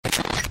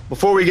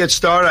Before we get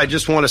started, I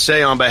just want to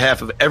say on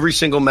behalf of every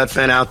single Met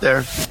fan out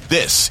there,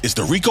 this is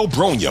the Rico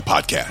Brogna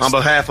podcast. On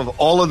behalf of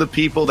all of the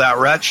people that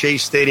were at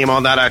Chase Stadium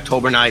on that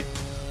October night,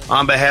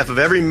 on behalf of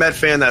every Met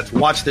fan that's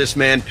watched this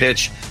man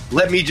pitch,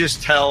 let me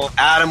just tell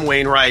Adam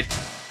Wainwright,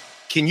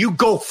 can you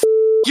go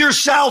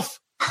yourself?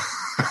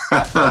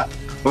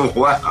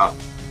 Wow.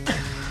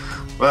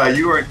 Well,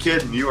 you weren't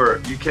kidding. You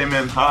came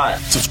in hot.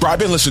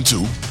 Subscribe and listen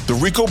to the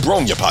Rico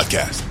Brogna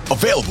podcast,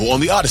 available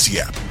on the Odyssey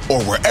app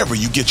or wherever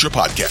you get your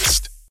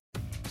podcast.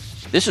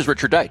 This is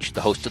Richard Deitsch, the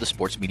host of the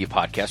Sports Media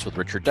Podcast with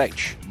Richard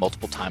Deitsch.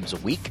 Multiple times a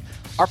week,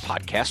 our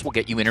podcast will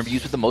get you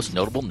interviews with the most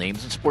notable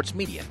names in sports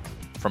media,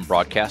 from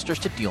broadcasters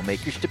to deal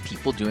makers to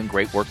people doing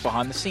great work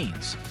behind the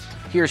scenes.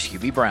 Here's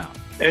Hubie Brown.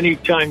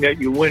 Anytime that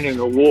you win an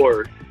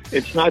award,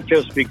 it's not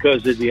just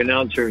because of the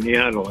announcer and the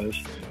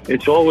analyst.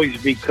 It's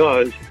always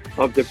because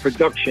of the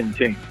production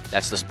team.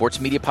 That's the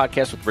Sports Media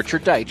Podcast with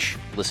Richard Deitsch.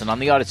 Listen on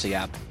the Odyssey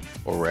app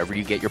or wherever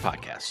you get your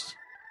podcasts.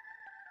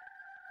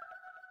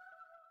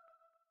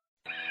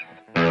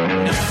 All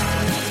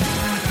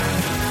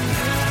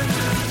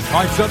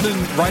right, something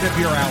right up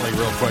your alley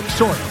real quick.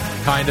 Sort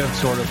of. Kind of,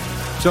 sort of.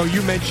 So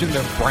you mentioned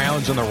the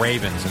Browns and the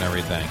Ravens and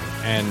everything.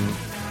 And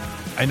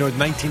I know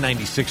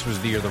 1996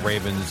 was the year the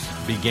Ravens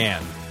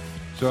began.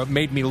 So it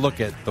made me look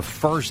at the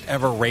first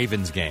ever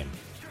Ravens game.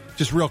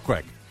 Just real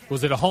quick.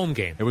 Was it a home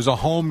game? It was a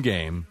home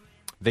game.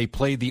 They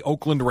played the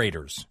Oakland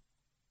Raiders.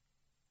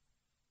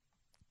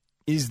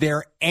 Is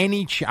there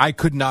any I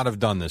could not have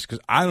done this because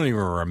I don't even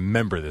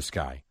remember this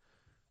guy.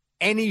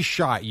 Any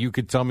shot you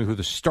could tell me who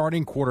the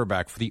starting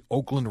quarterback for the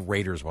Oakland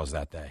Raiders was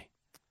that day?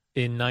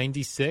 In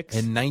 96?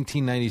 In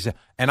 1997.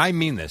 And I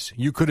mean this.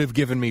 You could have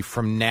given me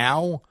from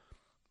now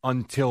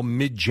until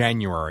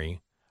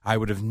mid-January. I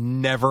would have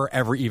never,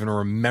 ever even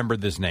remembered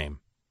this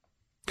name.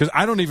 Because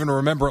I don't even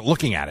remember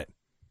looking at it.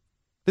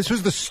 This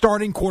was the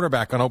starting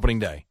quarterback on opening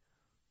day.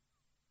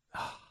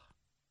 I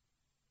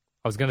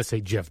was going to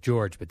say Jeff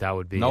George, but that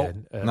would be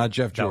not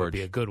Jeff George. That would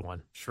be a good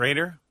one.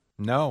 Schrader?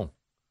 No.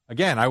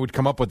 Again, I would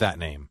come up with that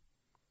name.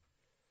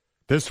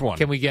 This one.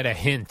 Can we get a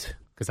hint?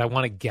 Because I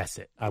want to guess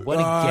it. I want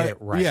to get it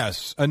right.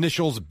 Yes.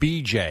 Initials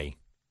BJ.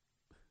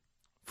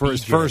 For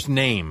his first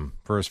name.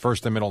 For his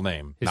first and middle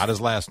name. Not his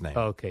last name.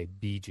 Okay,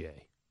 BJ.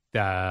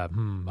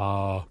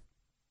 No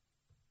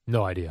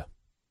idea.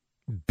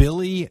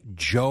 Billy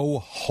Joe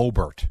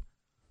Hobart.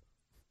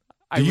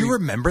 Do you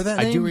remember that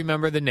name? I do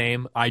remember the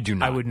name. I do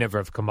not. I would never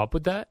have come up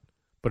with that,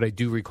 but I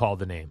do recall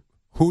the name.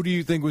 Who do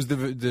you think was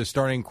the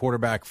starting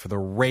quarterback for the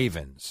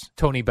Ravens?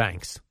 Tony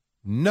Banks.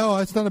 No,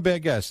 that's not a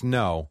bad guess.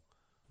 No.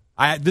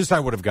 I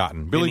would have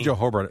gotten. Billy Joe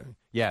Hobart.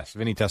 Yes,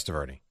 Vinny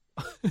Testaverde.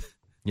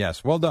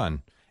 Yes, well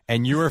done.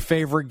 And your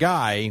favorite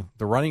guy,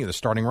 the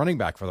starting running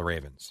back for the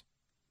Ravens.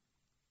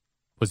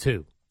 Was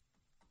who?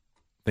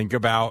 Think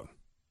about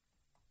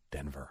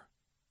Denver.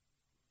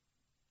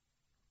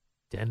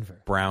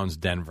 Browns,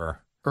 Denver.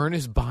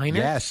 Ernest Biner?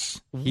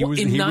 Yes.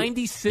 In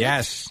 96?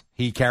 Yes.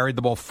 He carried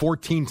the ball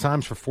 14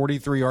 times for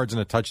 43 yards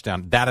and a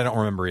touchdown. That I don't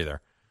remember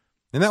either.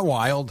 Isn't that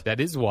wild? That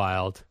is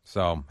wild.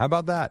 So, how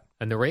about that?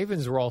 And the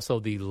Ravens were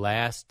also the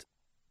last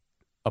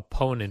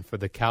opponent for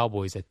the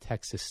Cowboys at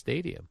Texas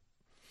Stadium.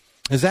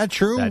 Is that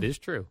true? That is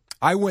true.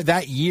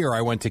 That year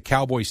I went to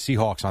Cowboys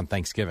Seahawks on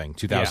Thanksgiving,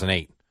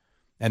 2008. Yeah.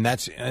 And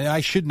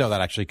I should know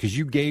that actually because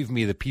you gave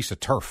me the piece of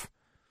turf,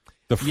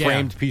 the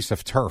framed piece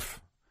of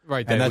turf.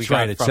 Right. And that's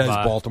right. It says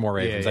Baltimore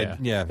Ravens.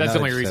 That's the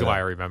only reason why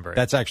I remember it.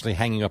 That's actually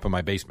hanging up in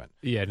my basement.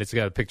 Yeah, and it's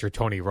got a picture of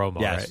Tony Romo,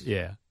 yes. right?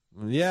 Yeah.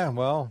 Yeah,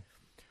 well,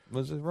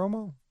 was it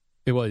Romo?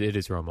 It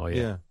is Romo,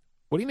 yeah.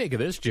 What do you make of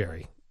this,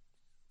 Jerry?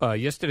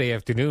 Yesterday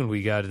afternoon,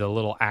 we got a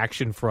little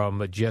action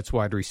from Jets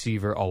wide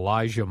receiver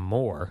Elijah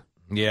Moore.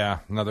 Yeah,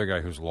 another guy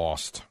who's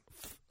lost.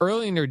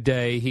 Early in their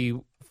day,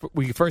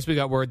 we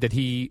got word that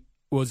he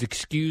was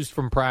excused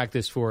from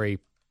practice for a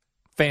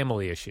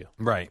family issue.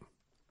 Right.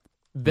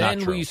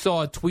 Then we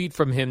saw a tweet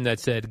from him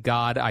that said,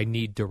 God, I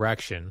need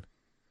direction.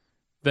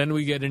 Then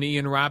we get an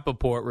Ian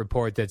Rappaport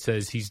report that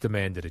says he's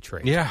demanded a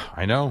trade. Yeah,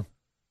 I know.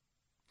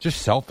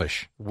 Just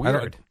selfish.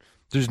 Weird.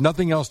 There's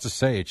nothing else to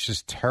say. It's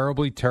just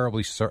terribly,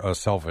 terribly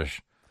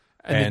selfish.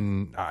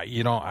 And I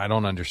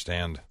don't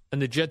understand.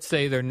 And the Jets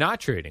say they're not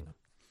trading him.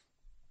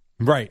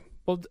 Right.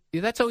 Well,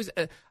 that's always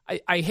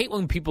I hate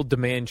when people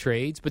demand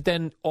trades, but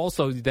then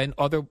also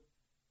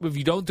if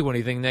you don't do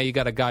anything, now you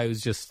got a guy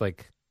who's just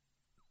like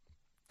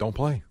don't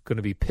play. Going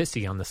to be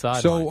pissy on the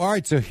sideline. So, all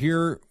right, so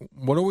here,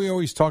 what do we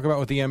always talk about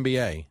with the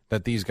NBA?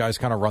 That these guys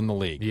kind of run the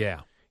league.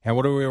 Yeah. And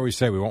what do we always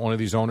say? We want one of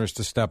these owners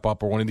to step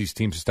up or one of these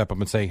teams to step up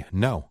and say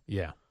no.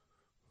 Yeah.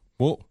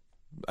 Well,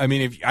 I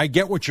mean, if I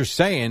get what you're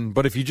saying,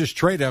 but if you just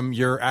trade him,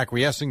 you're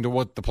acquiescing to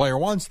what the player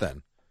wants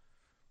then.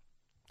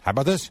 How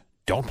about this?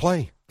 Don't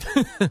play.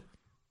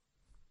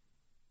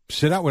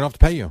 Sit out. We don't have to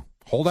pay you.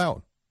 Hold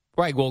out.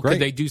 Right. Well, Great.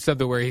 could they do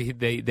something where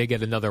they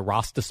get another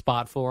roster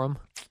spot for him?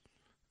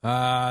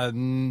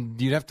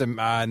 You'd have to.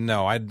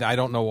 No, I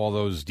don't know all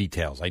those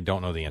details. I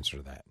don't know the answer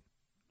to that.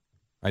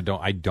 I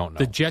don't know.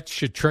 The Jets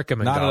should trick him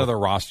and not go. Another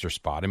roster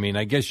spot. I mean,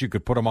 I guess you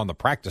could put him on the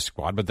practice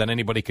squad, but then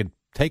anybody could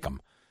take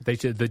him.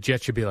 The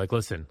Jets should be like,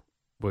 listen,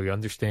 we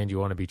understand you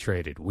want to be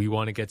traded. We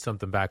want to get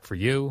something back for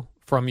you,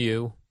 from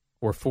you,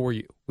 or for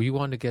you. We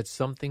want to get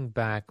something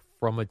back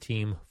from a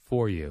team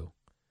for you.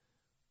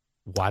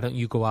 Why don't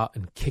you go out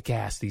and kick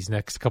ass these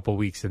next couple of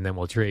weeks, and then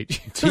we'll trade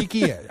you?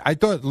 Tiki, I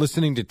thought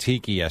listening to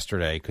Tiki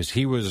yesterday, because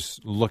he was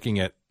looking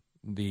at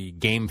the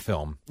game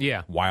film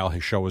while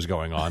his show was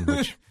going on,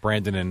 which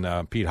Brandon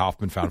and Pete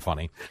Hoffman found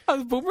funny.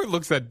 Boomer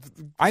looks at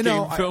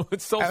game film.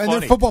 It's so funny. And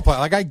they're football players.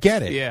 Like, I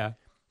get it. Yeah.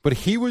 But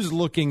he was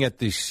looking at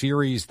the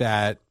series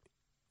that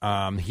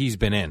he's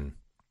been in.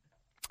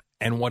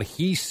 And what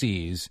he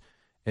sees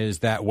is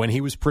that when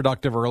he was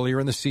productive earlier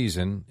in the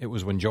season, it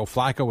was when Joe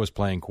Flacco was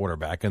playing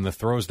quarterback, and the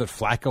throws that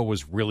Flacco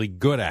was really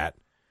good at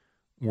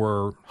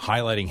were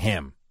highlighting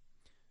him.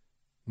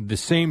 The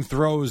same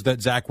throws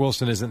that Zach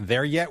Wilson isn't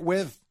there yet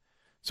with,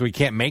 so he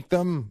can't make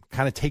them,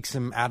 kind of takes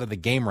him out of the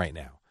game right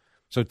now.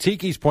 So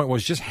Tiki's point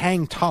was just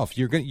hang tough.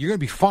 You're going to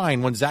be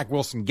fine when Zach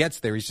Wilson gets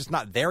there. He's just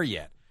not there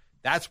yet.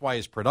 That's why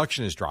his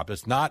production has dropped.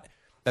 It's not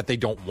that they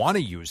don't want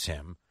to use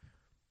him,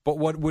 but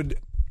what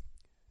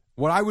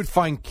I would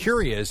find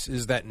curious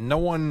is that no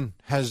one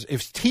has,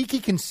 if Tiki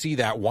can see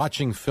that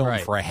watching film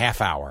for a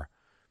half hour,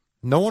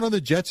 no one on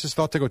the Jets has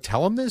thought to go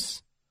tell him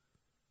this?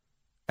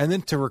 And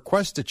then to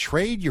request a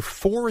trade, you're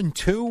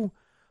 4-2?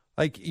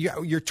 Like,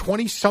 you're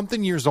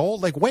 20-something years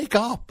old? Like, wake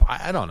up.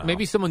 I don't know.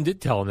 Maybe someone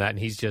did tell him that, and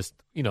he's just,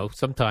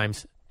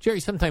 sometimes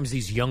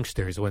these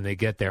youngsters, when they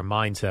get their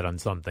mindset on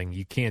something,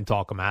 you can't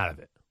talk them out of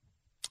it.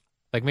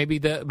 Like maybe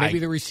the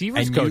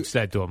receivers coach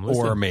said to him,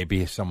 listen. Or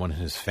maybe someone in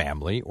his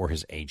family or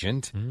his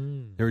agent.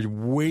 There's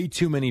way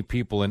too many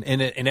people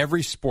in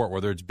every sport,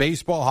 whether it's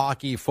baseball,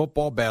 hockey,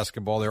 football,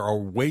 basketball. There are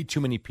way too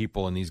many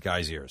people in these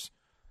guys' ears.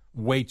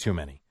 Way too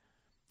many.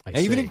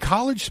 Even in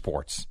college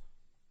sports.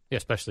 Yeah,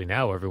 especially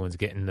now, everyone's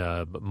getting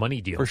money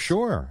deals. For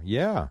sure,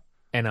 yeah.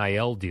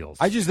 NIL deals.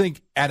 I just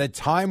think at a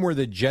time where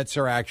the Jets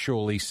are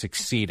actually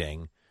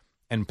succeeding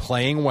and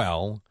playing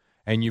well,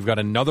 and you've got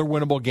another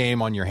winnable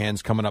game on your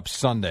hands coming up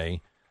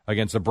Sunday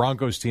against a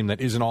Broncos team that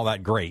isn't all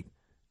that great,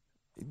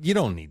 you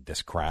don't need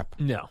this crap.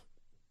 No.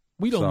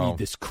 We don't need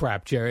this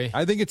crap, Jerry.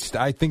 I think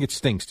it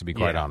stinks, to be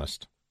quite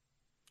honest.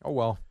 Oh,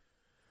 well.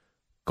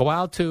 Go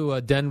out to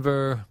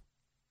Denver,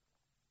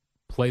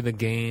 play the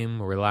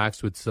game,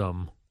 relax with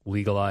some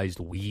legalized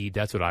weed.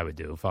 That's what I would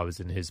do if I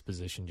was in his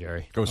position,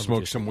 Jerry. Go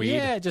smoke some weed?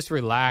 Yeah, just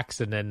relax,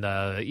 and then,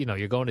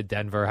 you're going to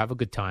Denver, have a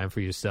good time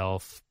for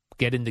yourself.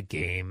 Get in the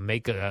game.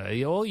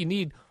 All you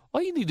need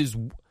is,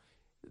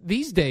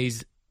 these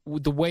days,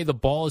 with the way the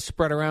ball is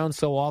spread around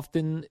so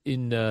often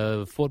in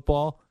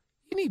football,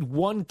 you need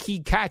one key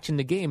catch in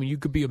the game, and you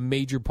could be a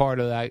major part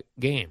of that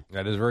game.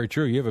 That is very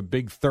true. You have a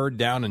big 3rd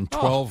down and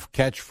 12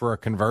 catch for a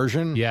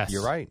conversion. Yes.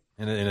 You're right.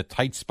 In a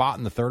tight spot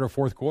in the 3rd or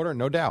 4th quarter,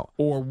 no doubt.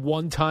 Or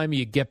one time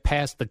you get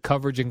past the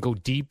coverage and go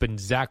deep, and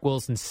Zach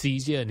Wilson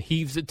sees you and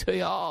heaves it to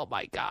you. Oh,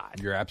 my God.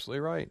 You're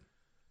absolutely right.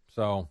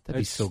 So that'd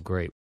be so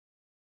great.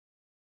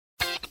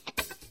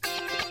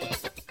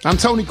 I'm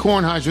Tony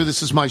Kornheiser.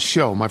 This is my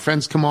show. My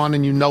friends come on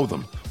and you know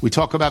them. We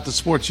talk about the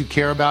sports you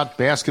care about,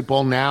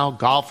 basketball now,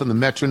 golf, and the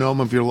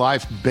metronome of your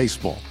life,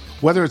 baseball.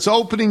 Whether it's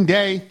opening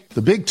day,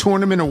 the big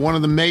tournament, or one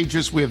of the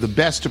majors, we have the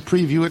best to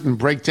preview it and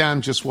break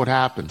down just what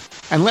happened.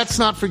 And let's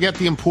not forget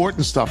the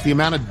important stuff, the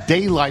amount of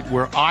daylight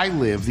where I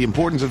live, the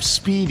importance of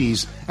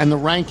Speedies, and the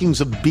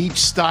rankings of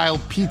beach-style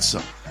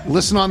pizza.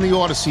 Listen on the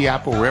Odyssey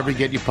app or wherever you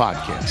get your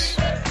podcasts.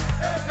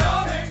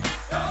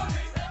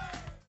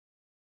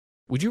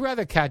 Would you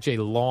rather catch a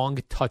long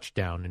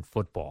touchdown in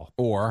football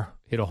or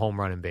hit a home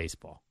run in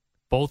baseball?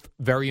 Both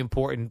very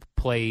important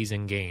plays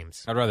in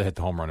games. I'd rather hit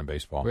the home run in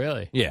baseball.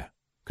 Really? Yeah,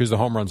 because the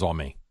home run's all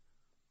me.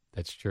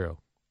 That's true.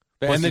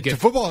 And the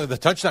football, the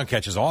touchdown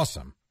catch is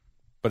awesome,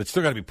 but it's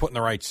still got to be put in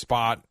the right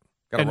spot,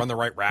 got to run the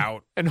right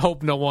route. And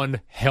hope no one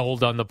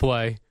held on the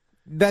play.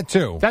 That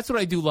too. That's what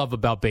I do love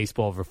about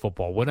baseball over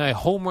football. When a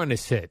home run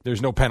is hit,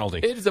 there's no penalty.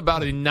 It is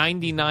about a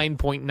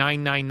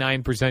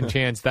 99.999%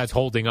 chance that's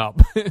holding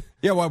up.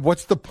 Yeah, well,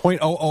 what's the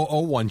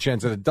 0.0001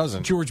 chance that it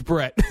doesn't? George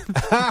Brett.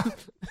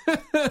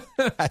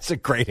 That's a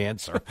great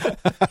answer.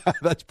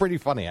 That's pretty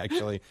funny,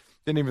 actually.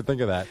 Didn't even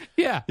think of that.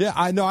 Yeah. Yeah,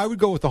 I know. I would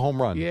go with the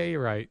home run. Yeah,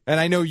 you're right. And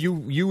I know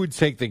you would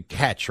take the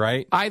catch,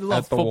 right? I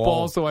love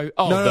football, so I...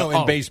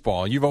 in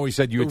baseball. You've always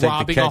said you would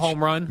take the catch. Robbing a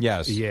home run?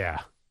 Yes. Yeah.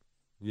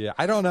 Yeah,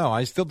 I don't know.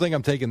 I still think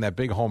I'm taking that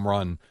big home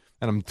run,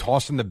 and I'm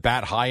tossing the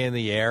bat high in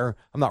the air.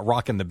 I'm not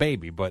rocking the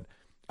baby, but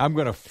I'm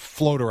going to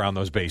float around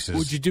those bases.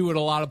 Would you do what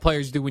a lot of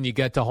players do when you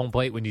get to home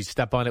plate? When you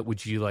step on it,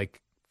 would you,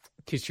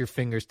 kiss your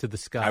fingers to the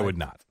sky? I would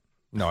not.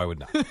 No, I would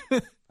not.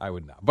 I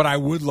would not. But I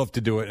would love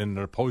to do it in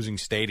an opposing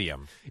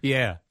stadium.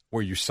 Yeah.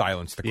 Where you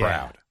silence the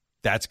crowd.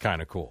 That's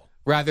kind of cool.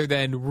 Rather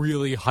than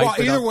really hype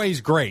it up. Either way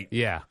is great.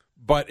 Yeah.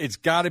 But it's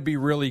got to be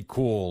really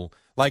cool.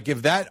 Like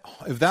if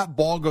that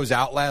ball goes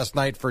out last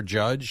night for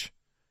Judge,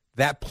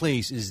 that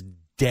place is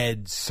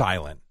dead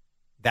silent.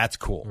 That's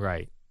cool.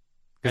 Right.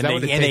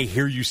 And they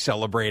hear you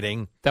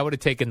celebrating. That would have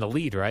taken the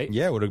lead, right?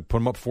 Yeah, it would have put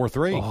them up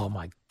 4-3. Oh,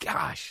 my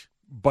gosh.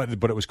 But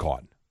it was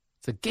caught.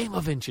 It's a game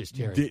of inches,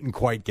 Jerry. Didn't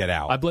quite get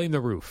out. I blame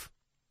the roof.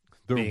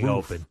 being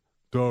open.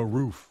 The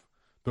roof.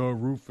 The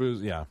roof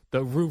is, yeah.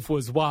 The roof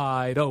was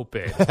wide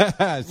open.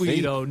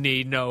 We don't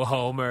need no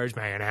homers,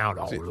 man.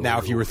 Now,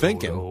 if you were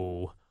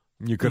thinking,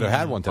 you could have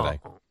had one today.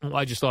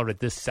 I just thought of it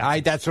this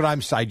second. That's what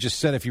I just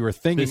said if you were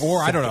thinking,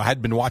 I don't know,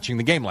 had been watching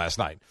the game last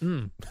night.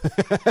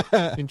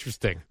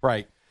 Interesting.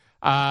 Right.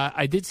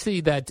 I did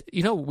see that,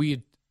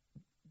 we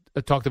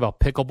talked about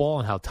pickleball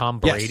and how Tom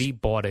Brady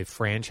bought a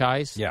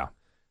franchise. Yeah.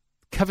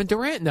 Kevin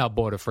Durant now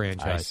bought a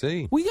franchise. I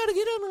see. We got to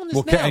get in on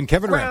this now. And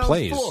Kevin Durant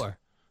plays. Floor.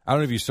 I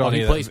don't know if you saw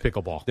he plays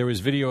pickleball. There was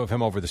video of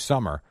him over the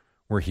summer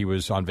where he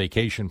was on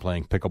vacation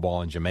playing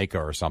pickleball in Jamaica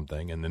or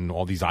something, and then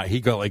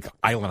he got like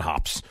island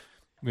hops.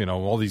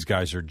 All these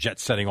guys are jet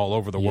setting all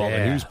over the world,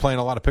 and he was playing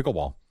a lot of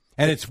pickleball.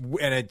 And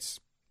it's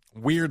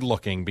weird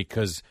looking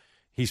because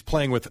he's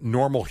playing with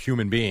normal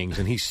human beings,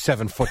 and he's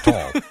 7 foot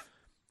tall,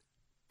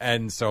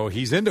 and so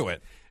he's into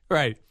it.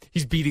 Right,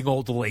 he's beating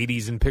old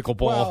ladies in pickleball.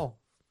 Well,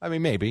 I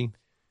mean, maybe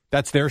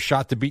that's their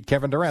shot to beat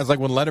Kevin Durant. It's like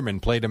when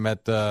Letterman played him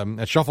at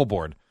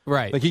shuffleboard.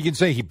 Right, like he can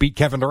say he beat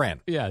Kevin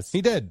Durant. Yes,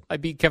 he did. I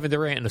beat Kevin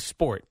Durant in a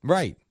sport.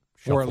 Right,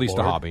 or at least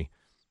a hobby.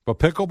 But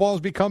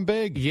pickleball's become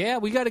big. Yeah,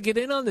 we got to get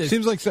in on this.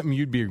 Seems like something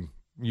you'd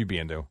be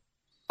into.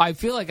 I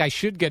feel like I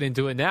should get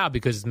into it now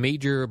because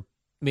major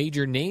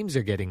names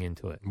are getting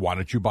into it. Why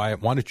don't you buy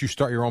it? Why don't you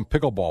start your own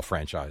pickleball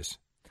franchise?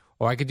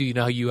 Or I could do.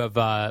 How you have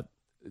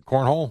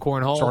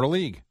cornhole, start a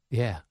league.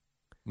 Yeah.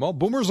 Well,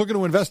 Boomer's looking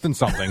to invest in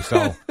something,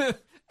 so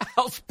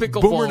House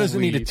pickleball. Boomer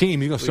doesn't need a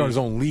team. He's going to start his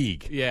own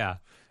league. Yeah.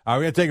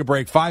 We're going to take a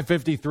break.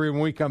 5:53. When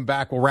we come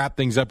back, we'll wrap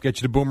things up, get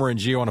you to Boomer and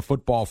Gio on a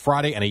Football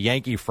Friday and a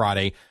Yankee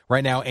Friday.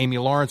 Right now, Amy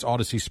Lawrence,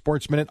 Odyssey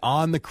Sports Minute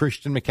on the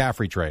Christian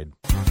McCaffrey trade.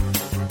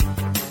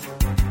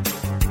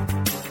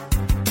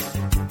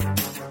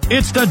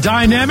 It's the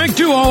dynamic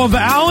duo of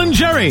Al and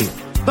Jerry,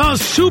 the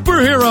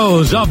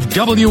superheroes of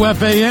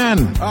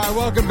WFAN. All right,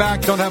 welcome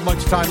back. Don't have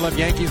much time left.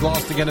 Yankees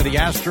lost again to the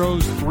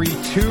Astros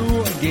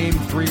 3-2. Game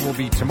 3 will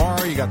be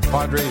tomorrow. You got the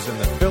Padres and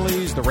the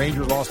Phillies. The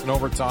Rangers lost in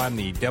overtime.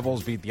 The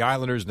Devils beat the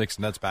Islanders. Knicks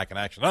and Nets back in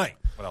action tonight.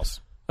 What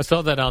else? I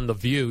saw that on The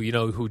View. You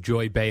know who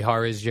Joy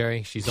Behar is,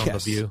 Jerry? She's on The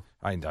View.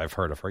 I've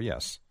heard of her,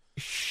 yes.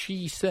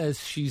 She says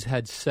she's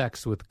had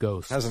sex with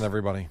ghosts. Hasn't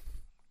everybody?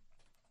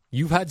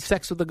 You've had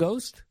sex with a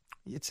ghost?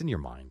 It's in your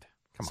mind.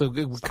 So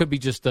it could be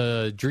just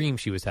a dream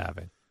she was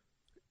having.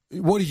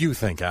 What do you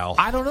think, Al?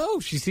 I don't know.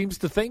 She seems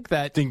to think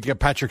that. Think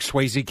Patrick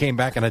Swayze came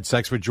back and had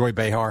sex with Joy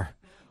Behar?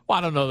 Well,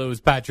 I don't know that it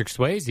was Patrick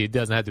Swayze. It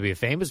doesn't have to be a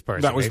famous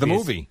person. That was the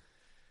movie.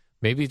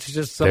 Maybe it's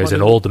just someone. There's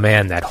an old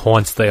man that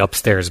haunts the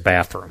upstairs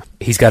bathroom.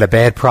 He's got a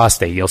bad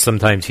prostate. You'll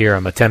sometimes hear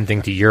him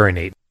attempting to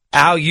urinate.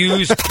 Al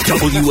used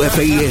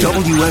WFAN,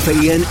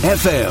 WFAN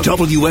FM,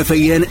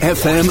 WFAN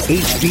FM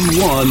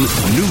HD1,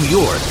 New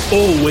York.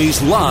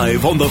 Always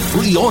live on the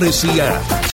free Odyssey app.